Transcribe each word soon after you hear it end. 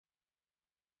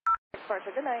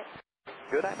departure. Good night.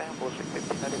 Good night, ma'am. Bullshit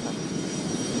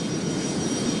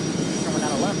 1595. Coming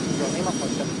down the left, Joe Lima,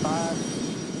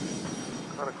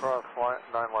 0.75. Cut across, 9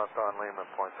 left on Lima,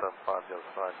 0.75, the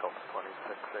other side, Delta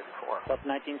 2684. Delta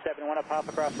 1971, up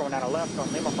Papa Cross, going down the left,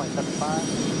 on Lima, 0.75.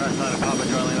 Cross line of Papa,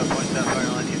 join Lima,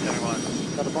 0.75,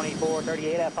 1971. Delta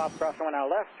 2438, at Papa Cross, going down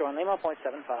the left, join Lima,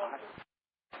 0.75.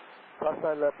 Cross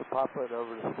side left of Papa and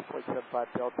over to 0.75,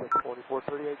 Delta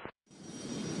 2438.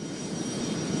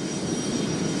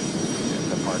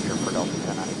 Departure for Delta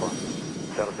 1094.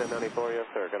 Delta 1094, yes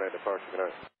sir. Good night, departure. Good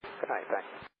night. Good night, thanks.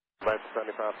 Flight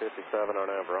 7557,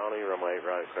 Arnav Ronnie, runway 8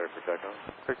 right, clear for takeoff.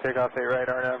 Quick takeoff, 8 right,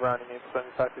 Arnav, Ronnie, name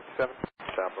 7557.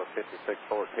 Southwest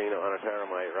 5614, Ontario,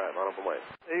 runway 8 right, line up and wait.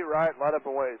 8 right, light up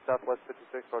and wait, Southwest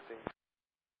 5614.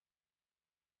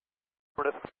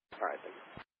 All right, thank you.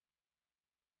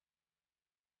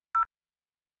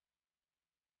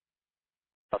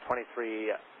 Delta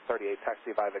 2338,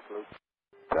 taxi by Victor Loop.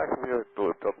 Taxi via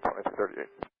Blue, Delta 2338.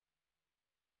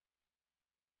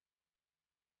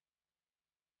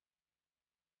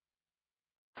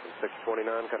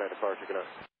 $629, good night, departure. Good night.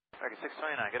 American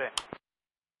 629, good day.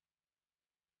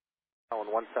 On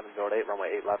 1708,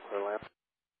 runway 8 left, clear land.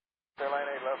 Airline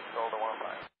 8 left, Delta 15.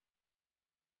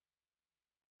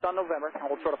 It's on November,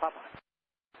 hold short of Papa.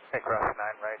 Hey, cross 9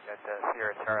 right at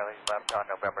Sierra Charlie, left on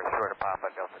November, short of Papa,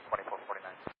 Delta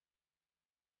 2449.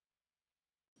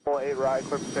 8 right,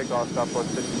 clear for takeoff,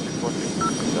 Southwest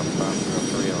 5614.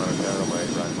 7503, Ontario, runway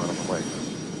 8 right, line up and wait.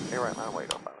 8 right, line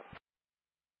wait, 05.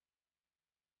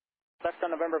 Left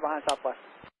on November, behind Southwest.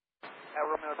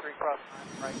 Romeo 3, cross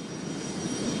 9 right.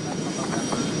 Left on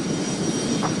November.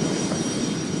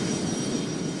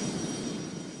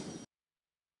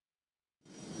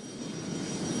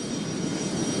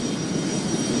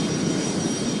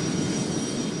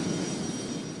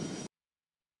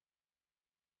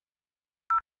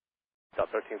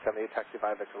 Delta 1378, taxi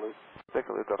by Victor Loop.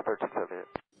 Victor Loop, Delta 1378.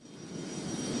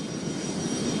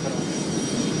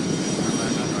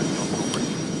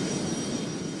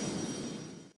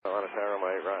 Ontario,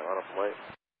 runway 8 right, line up and wait.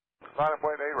 Line up,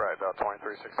 wait, 8 right, Delta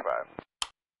 2365.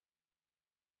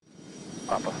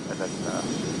 Papa, and then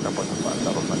airport to fly,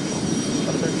 Southwest 94.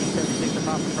 Delta 1376, at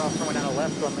Papa Cross, going down the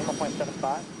left, join Lima,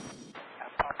 0.75.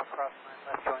 Papa, cross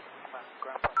 9 left, join Lima,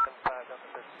 ground 0.75, Delta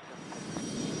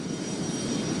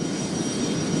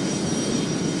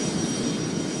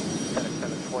 1376. FedEx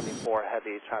 724,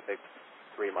 heavy traffic,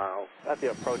 3 miles. At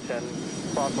the approach end,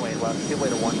 cross runway 8 left, give way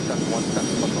to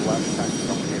 1717 from the left, taxi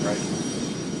runway 8 right.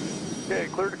 Okay,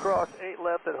 cleared to cross 8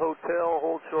 left at hotel,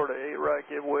 hold short at 8 right,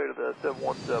 give way to the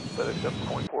 717, FedEx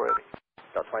 724 heavy.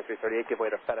 Delta 2338, give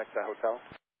way to FedEx at hotel.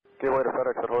 Give way to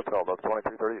FedEx at hotel, Delta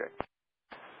 2338.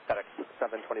 FedEx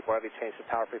 724 heavy, change to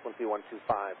tower frequency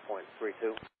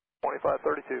 125.32.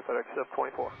 2532, FedEx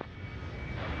 724.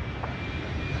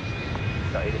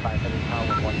 So 85 heavy,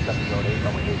 tower 1708,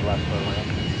 runway 8 left for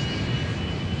land.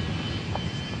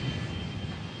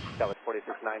 That was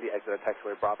 4690, exit at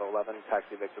taxiway Bravo 11,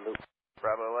 taxi Victor Loop.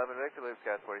 Bravo 11, Victor Loop,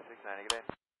 got 4690, good day.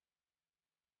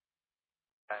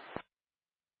 Okay.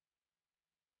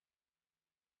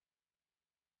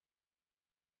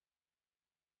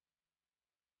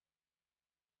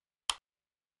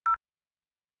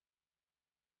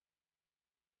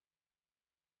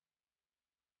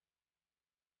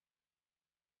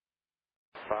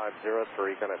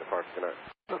 $503, good night, departure. Good night.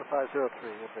 Delta 503,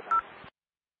 good night.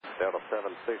 Delta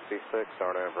 766,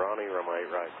 Arnav Ronnie, runway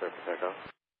 8 right, clear for takeoff.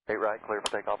 8 right, clear for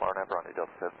takeoff, Arnav Ronnie,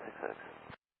 Delta 766.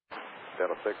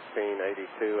 Delta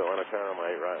 1682, Ontario,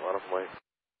 runway 8 right, line up and wait.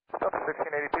 Delta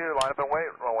 1682, line up and wait,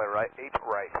 runway right, 8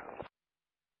 right.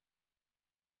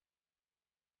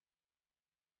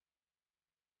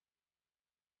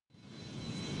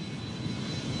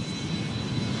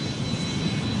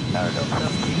 Delta 1705,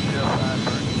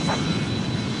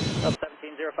 Delta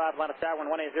 1705, line of tower,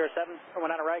 1807, going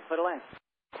down the right, clear to land.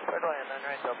 Red land, 9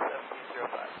 right, Delta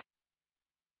 1705.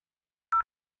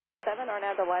 7,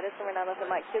 Arnav, the widest, and we're now left at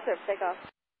Mike 2, clear for takeoff.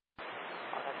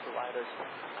 That's the lightest,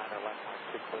 9 or left,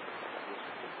 6 clear.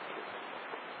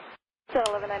 So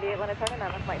 1198, line of target,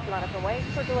 now left Mike 2, line up and wait.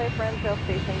 For delay for Enfield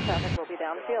Station, traffic will be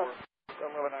downfield.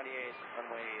 1198,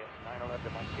 runway 9 left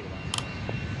at Mike 2, line.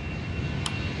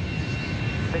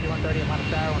 5130 at line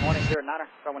of tower, 1809,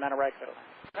 going down the right, clear to land.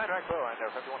 9 right, clear line there,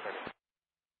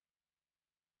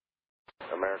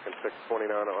 5130. American 629,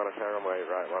 Ontario, runway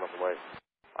 8 right, line up and wait.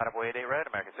 Line up way 8 right,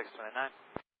 American 629.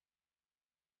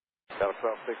 Delta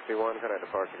 1261, good night,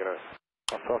 departure. Good night.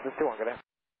 Delta 1261, good day.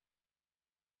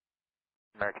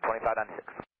 American 2596.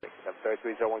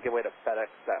 7301, give way to FedEx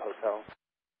at hotel.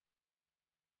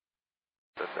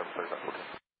 That's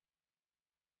 739.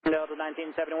 Delta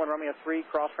 1971, Romeo 3,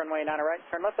 cross runway 9 right,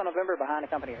 turn left on November behind the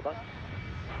company Airbus.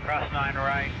 Cross 9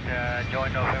 right,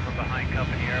 join November behind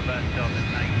company Airbus, Delta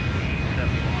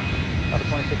 1971. Delta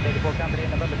 2684 company,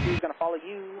 November 2 is going to follow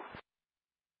you.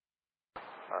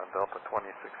 Delta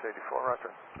 2684,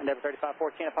 roger. Endeavor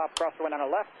 3514, a pop across runway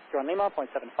 9 left, join Lima,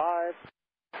 0.75.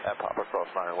 And Papa cross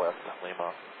 9 west,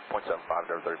 Lima, 0.75,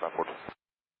 Endeavor 3514.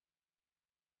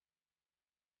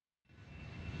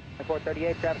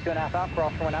 438, traffic 2.5 out,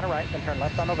 cross runway 9 right, then turn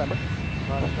left on November.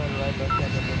 Minus 9 right, left on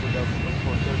November, Delta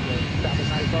 2438. Southwest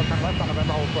 9012, turn left on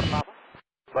November, hold short of Papa.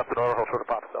 Left and order, hold short of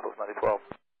Papa, Southwest 9012.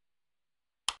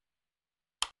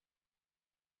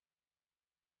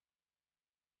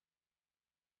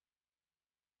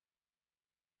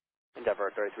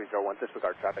 Endeavor 3301,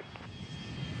 disregard traffic.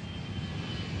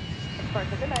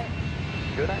 Departure, good night.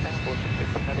 Good night, man. Bullshit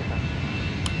 1695.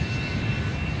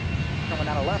 Runway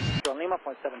 9 left, join Lima,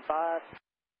 0.75.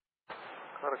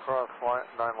 Cut across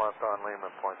 9 left on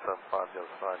Lima, 0.75, the other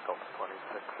side, Delta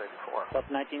 2684. Delta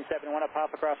 1971, a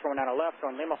pop across runway 9 left,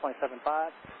 join Lima,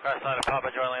 0.75. Cross 9 Papa,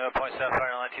 join Lima,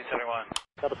 0.75, 1971.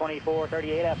 Delta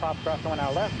 2438, a pop across runway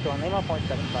 9 left, join Lima,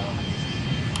 0.75.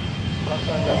 Left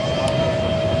side left,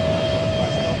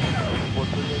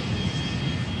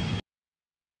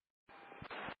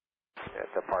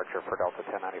 Departure for Delta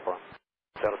 1094.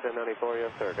 Delta 1094,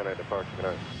 yes, sir. Good night, departure.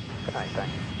 Good night. Good night,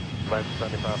 thanks. Flight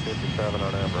 7557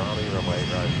 on Airline, runway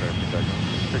 8 right, clear for takeoff.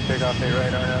 Clear takeoff, 8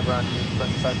 right, RNAV, Ronnie,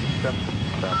 7557.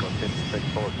 Southwest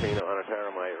 5614 on a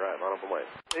runway 8 right, line up and wait.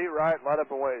 8 right, line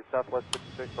up and wait, Southwest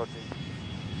 5614.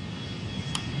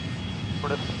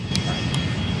 For this.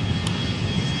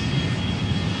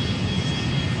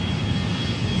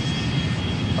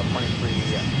 Up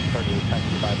 2338,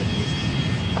 taxi by the T.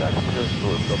 Taxi to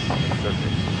Louis, Delta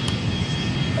 2638.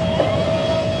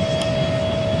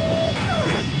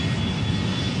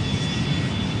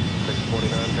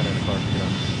 649, good night, departure. Good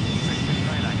night.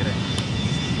 629, get in.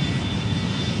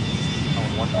 Oh,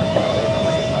 178,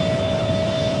 runway 8 left.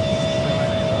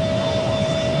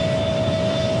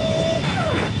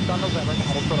 On November,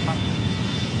 hold short of Papa.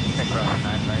 Okay, cross 9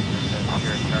 right,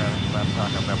 Sierra Charlie, left on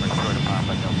November, short of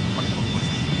Papa, Delta 2449.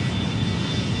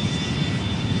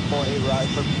 48 right,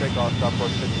 clear for takeoff,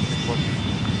 Southwest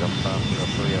 5614. Delta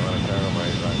 503 on a runway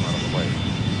 8 right, line up and wait.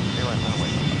 8 right, line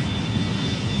away.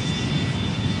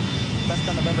 Left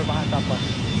on November behind Southwest.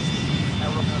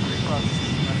 Romeo 3 cross,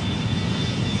 right.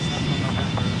 Left on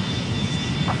November.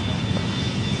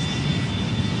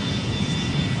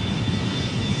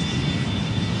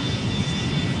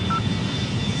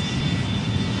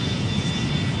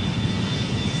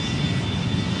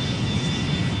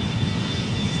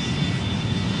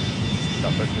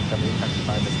 Delta 1370, taxi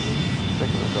by the T. Take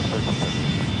a look, Delta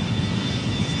 1370.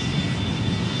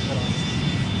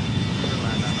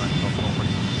 Land on right, Delta 449.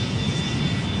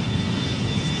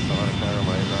 On a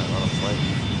runway 8 right, line up and wait.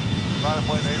 Line up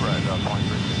and wait, 8 right, Delta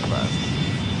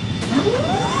 2365.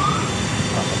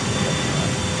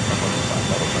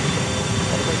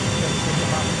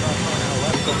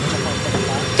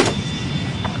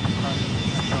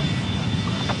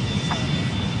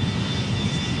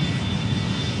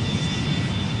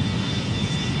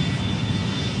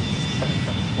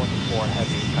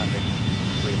 Heavy traffic,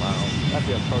 3 miles. That's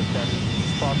the approach end.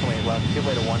 Cross runway 8 left. Give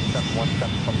way to 1717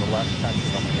 from the left. Taxi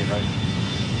runway 8 right.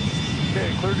 Okay,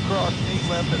 cleared to cross 8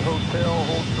 left at hotel,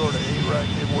 hold short of 8 right,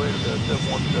 give way to the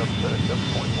 717, FedEx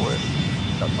 724.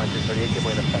 Delta 2338, give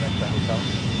way to FedEx at hotel.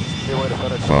 Give way to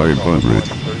FedEx 500.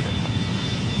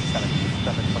 FedEx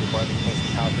 724, heavy change to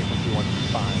tower frequency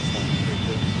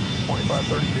 125.32.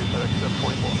 2532, FedEx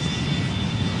 724.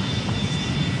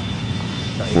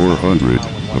 400,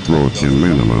 approaching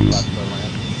minimums.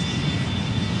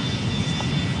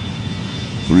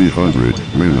 300,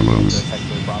 minimums.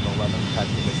 Bravo 11,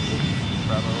 taxi Victor.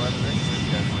 Bravo 11, Victor,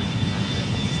 Gateway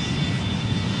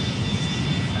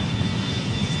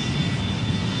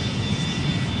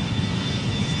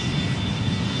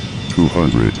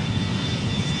 200.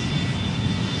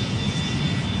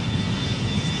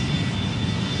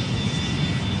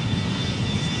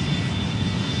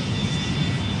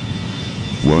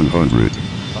 100.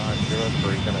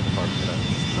 503, good night, departure. Good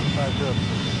night. 503.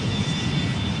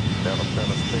 Delta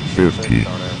 766 50.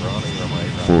 on Airline, runway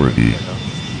 8 right. 40.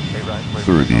 8 right,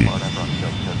 clear 30. takeoff, RNAV, Ronnie,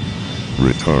 Delta 7.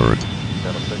 Retard.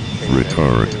 Delta 1682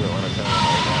 Retard. on a runway 8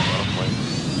 right, line up and wait.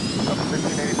 Delta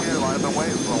 1682, line up and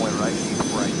wait, runway right,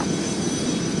 8 right.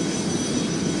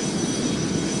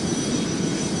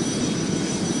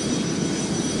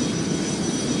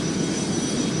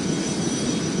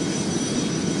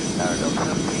 Delta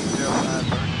 1705,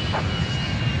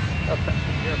 Delta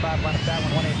 1705, line of sat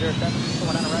 1807,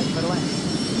 1 on the right, clear to land.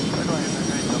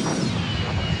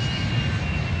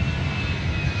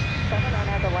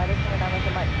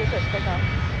 26, takeoff.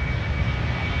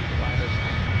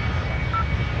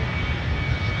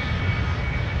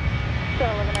 So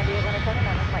 1198, Atlanta Center, 9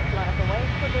 left, Mike 2 line up and wait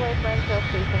for delay for Enfield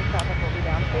Station. Traffic will be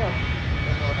downfield.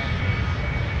 1198,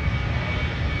 runway 9 left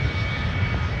at Enfield.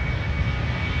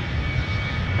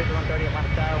 5130 Atlanta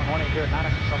Tower, 180 at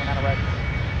Niner, runway 9 right, clear.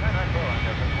 9 right, clear, line,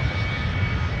 5130.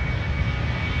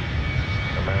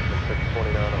 American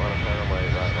 629, Atlanta Tower, runway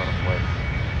 8 right, line up and wait.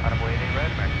 Line up way 8 right,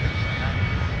 American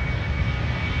 629.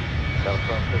 Got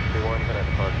a 1261, head at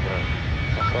departure,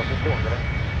 good night. 1261, good day.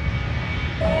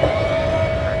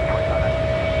 American 25.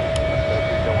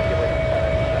 Still one, give way to 10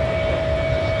 at descent, let's go.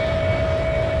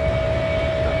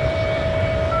 Delta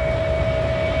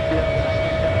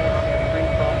 1971, Romeo 3,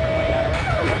 cross runway 9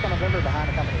 right, turn left on November behind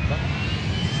the company Airbus.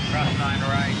 Cross 9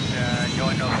 right,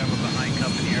 join November behind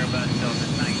company Airbus, Delta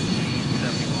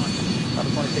 1971.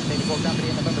 Delta 2684 company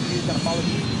in November 2 is going to follow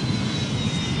you.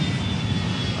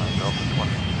 Delta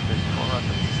 2684,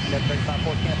 roger. And then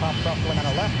 3514 at Papa cross runway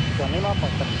 9 left, join Lima,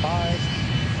 0.75.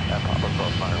 At Papa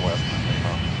cross 9 left,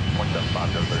 Lima,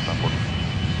 0.75, go to 3514.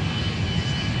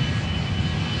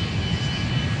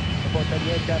 Airport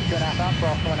 38, traffic 2.5 out,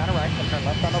 cross runway 9 right, then turn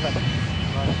left on November.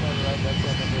 Cross 9 right, left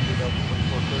on November, Delta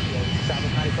 2438.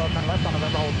 Southwest 9012, turn left on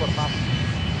November, hold short of Papa.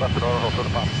 Left and order, hold short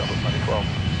of Papa, Southwest 9012.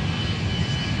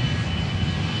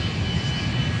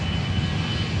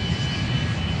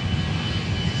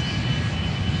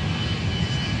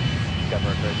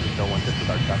 Denver, Gray 301,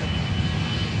 disregard traffic.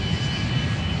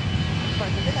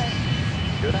 Departure, good night.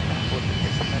 Good night, man.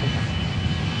 416, 299.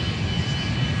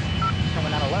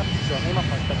 Runway 9 left, join Lima,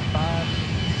 0.75.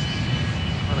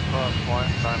 Right across 9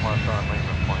 left on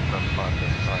Lima, 0.75,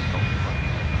 disregard, Delta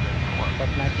 2684.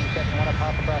 Delta 1971 at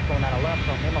Papa cross runway 9 left,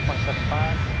 join Lima, 0.75.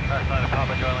 Cross 9 at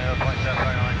Papa, join Lima,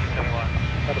 0.75,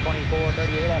 1971. Delta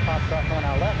 2438 at Papa cross runway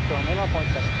 9 left, join Lima,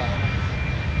 0.75.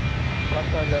 Cross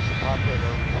 9 left to Papa and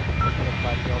over to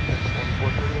 0.75, Delta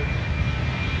 2438.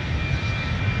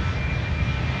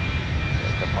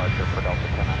 Yeah, departure for Delta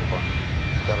 1094.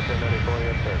 Delta 1094,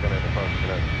 yes sir, good night, departure,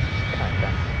 good night. Good night,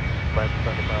 thanks. American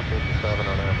 7557,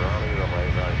 RNAV Ronnie,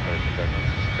 runway 8 right, clear for takeoff.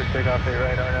 Clear takeoff, 8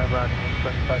 right, RNAV Ronnie,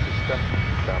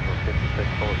 7557. Southwest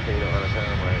 5614, Atlanta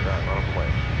Tower, runway 8 right, line up and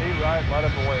wait. 8 right, line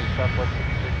up and wait, Southwest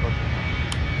 5614.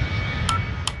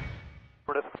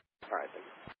 All right, thank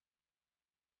you.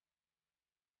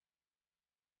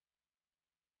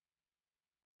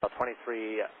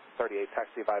 2338,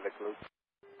 taxi by Victor Loop.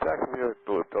 Taxi,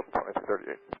 Delta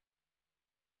 2338.